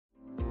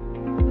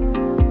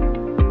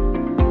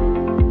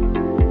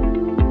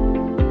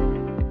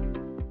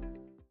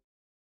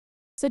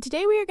So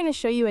today we are going to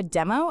show you a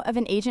demo of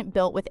an agent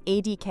built with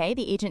ADK,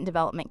 the Agent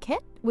Development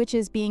Kit, which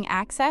is being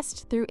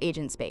accessed through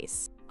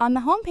AgentSpace. On the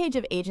home page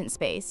of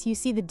AgentSpace, you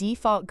see the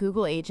default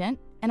Google agent,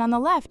 and on the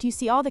left, you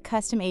see all the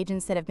custom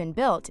agents that have been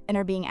built and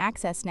are being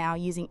accessed now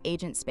using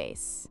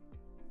AgentSpace.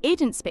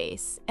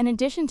 AgentSpace, in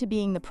addition to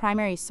being the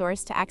primary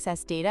source to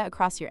access data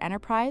across your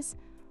enterprise,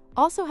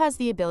 also has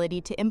the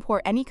ability to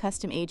import any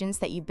custom agents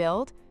that you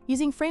build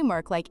using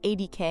framework like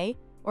ADK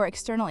or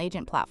external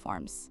agent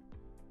platforms.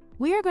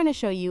 We are going to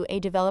show you a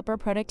developer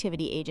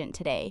productivity agent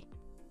today.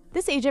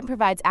 This agent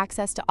provides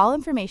access to all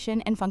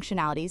information and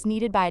functionalities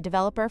needed by a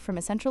developer from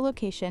a central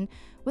location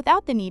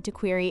without the need to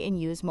query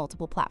and use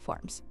multiple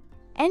platforms.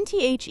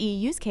 NTHE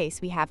use case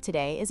we have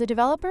today is a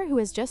developer who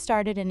has just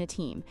started in a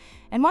team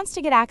and wants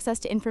to get access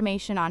to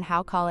information on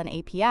how call an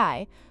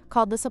API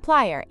called the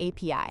Supplier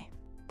API.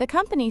 The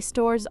company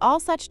stores all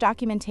such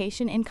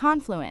documentation in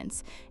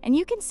Confluence, and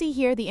you can see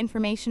here the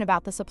information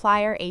about the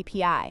Supplier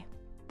API.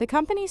 The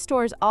company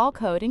stores all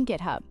code in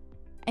Github,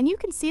 and you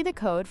can see the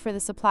code for the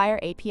Supplier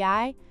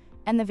API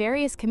and the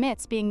various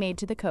commits being made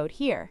to the code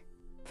here.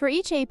 For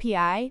each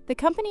API, the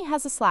company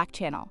has a Slack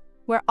channel,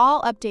 where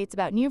all updates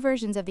about new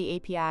versions of the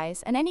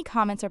APIs and any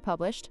comments are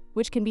published,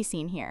 which can be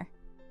seen here.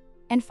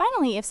 And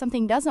finally, if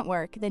something doesn't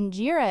work, then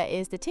JIRA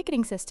is the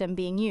ticketing system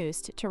being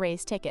used to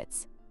raise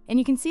tickets, and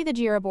you can see the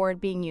JIRA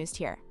board being used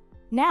here.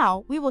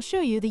 Now, we will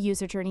show you the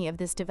user journey of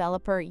this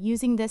developer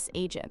using this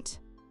agent.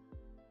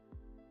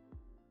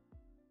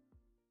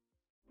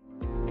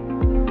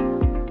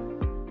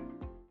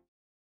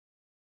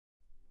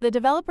 The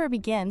developer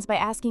begins by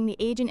asking the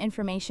agent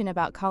information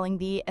about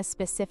calling a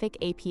specific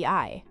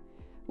API,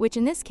 which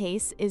in this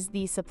case is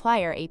the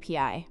Supplier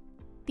API.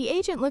 The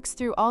agent looks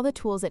through all the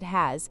tools it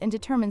has and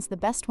determines the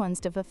best ones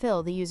to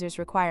fulfill the user's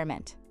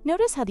requirement.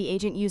 Notice how the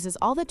agent uses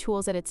all the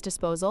tools at its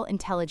disposal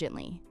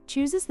intelligently,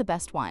 chooses the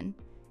best one,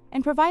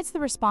 and provides the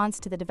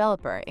response to the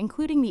developer,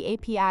 including the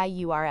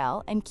API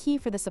URL and key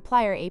for the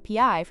Supplier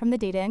API from the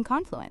data in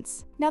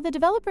Confluence. Now the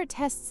developer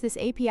tests this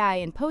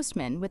API in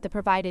Postman with the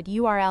provided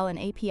URL and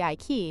API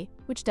key,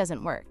 which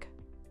doesn't work.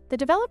 The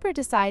developer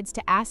decides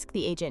to ask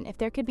the agent if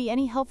there could be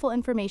any helpful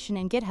information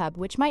in GitHub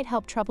which might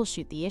help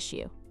troubleshoot the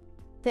issue.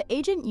 The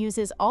agent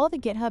uses all the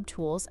GitHub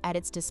tools at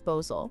its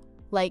disposal,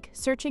 like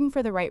searching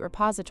for the right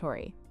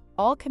repository,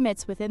 all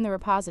commits within the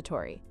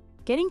repository,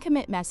 getting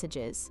commit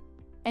messages,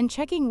 and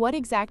checking what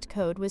exact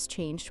code was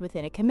changed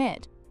within a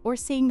commit, or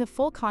seeing the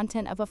full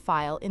content of a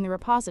file in the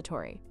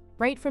repository,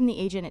 right from the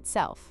agent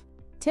itself.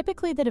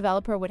 Typically, the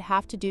developer would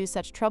have to do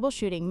such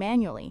troubleshooting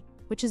manually,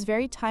 which is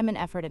very time and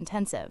effort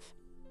intensive.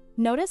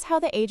 Notice how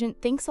the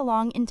agent thinks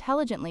along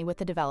intelligently with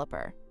the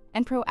developer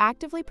and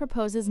proactively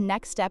proposes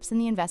next steps in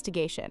the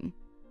investigation.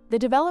 The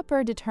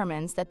developer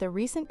determines that the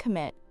recent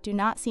commit do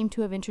not seem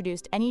to have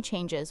introduced any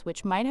changes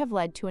which might have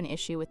led to an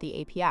issue with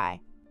the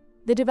API.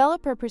 The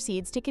developer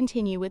proceeds to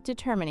continue with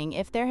determining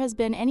if there has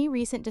been any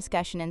recent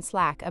discussion in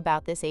Slack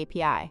about this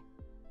API.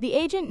 The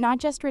agent not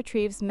just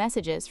retrieves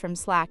messages from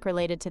Slack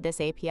related to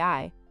this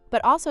API,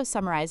 but also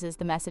summarizes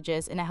the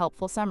messages in a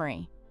helpful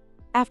summary.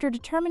 After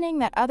determining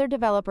that other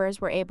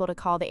developers were able to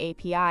call the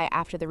API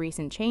after the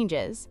recent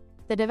changes,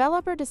 the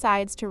developer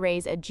decides to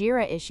raise a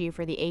JIRA issue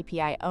for the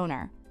API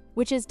owner,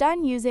 which is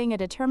done using a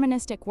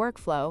deterministic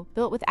workflow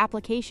built with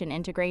application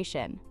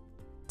integration.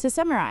 To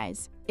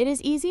summarize, it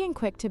is easy and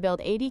quick to build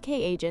ADK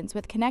agents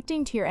with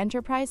connecting to your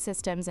enterprise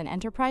systems and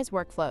enterprise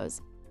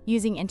workflows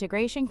using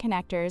integration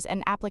connectors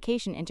and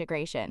application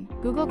integration.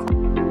 Google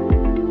Cloud.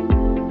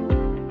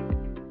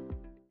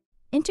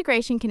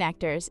 Integration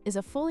Connectors is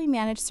a fully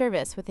managed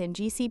service within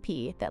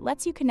GCP that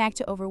lets you connect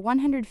to over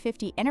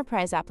 150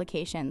 enterprise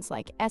applications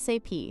like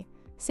SAP,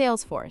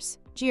 Salesforce,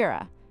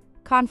 JIRA,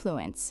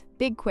 Confluence,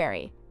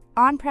 BigQuery,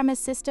 on-premise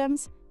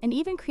systems, and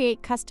even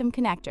create custom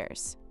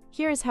connectors.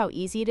 Here is how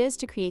easy it is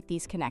to create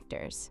these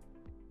connectors.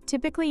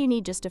 Typically, you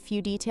need just a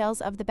few details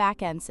of the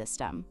backend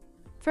system.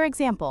 For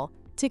example,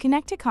 to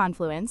connect to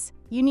Confluence,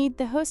 you need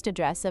the host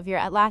address of your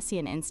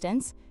Atlassian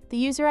instance, the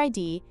user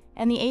ID,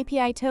 and the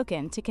API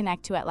token to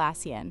connect to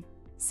Atlassian.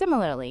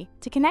 Similarly,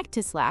 to connect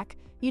to Slack,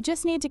 you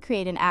just need to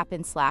create an app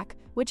in Slack,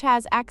 which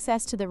has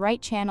access to the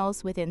right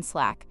channels within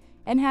Slack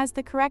and has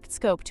the correct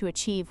scope to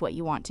achieve what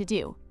you want to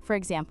do, for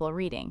example,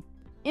 reading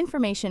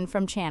information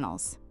from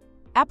channels.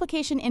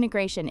 Application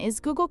Integration is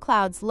Google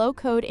Cloud's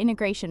low-code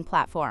integration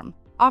platform,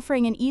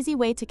 offering an easy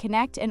way to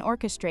connect and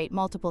orchestrate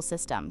multiple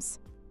systems.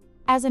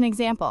 As an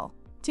example,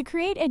 to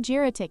create a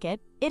JIRA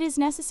ticket, it is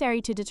necessary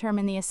to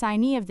determine the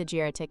assignee of the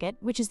JIRA ticket,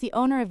 which is the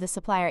owner of the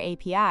Supplier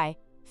API,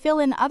 fill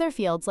in other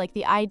fields like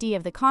the ID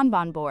of the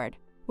Kanban board,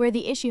 where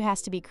the issue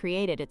has to be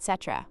created,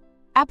 etc.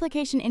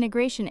 Application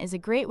Integration is a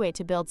great way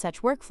to build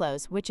such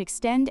workflows which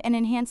extend and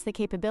enhance the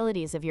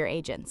capabilities of your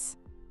agents.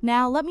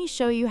 Now let me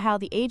show you how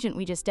the agent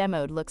we just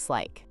demoed looks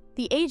like.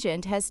 The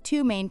agent has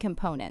two main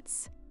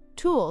components: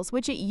 tools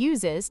which it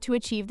uses to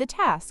achieve the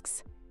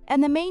tasks,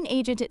 and the main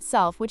agent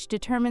itself which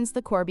determines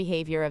the core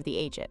behavior of the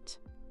agent.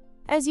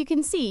 As you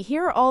can see,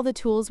 here are all the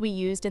tools we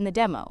used in the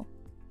demo,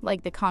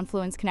 like the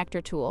Confluence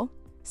connector tool,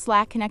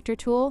 Slack connector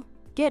tool,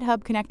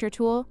 GitHub connector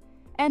tool,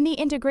 and the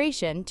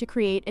integration to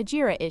create a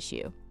JIRA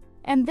issue.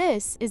 And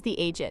this is the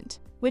agent,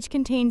 which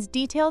contains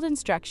detailed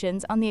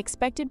instructions on the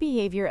expected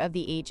behavior of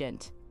the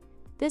agent.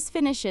 This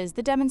finishes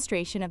the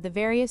demonstration of the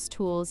various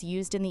tools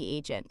used in the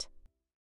agent.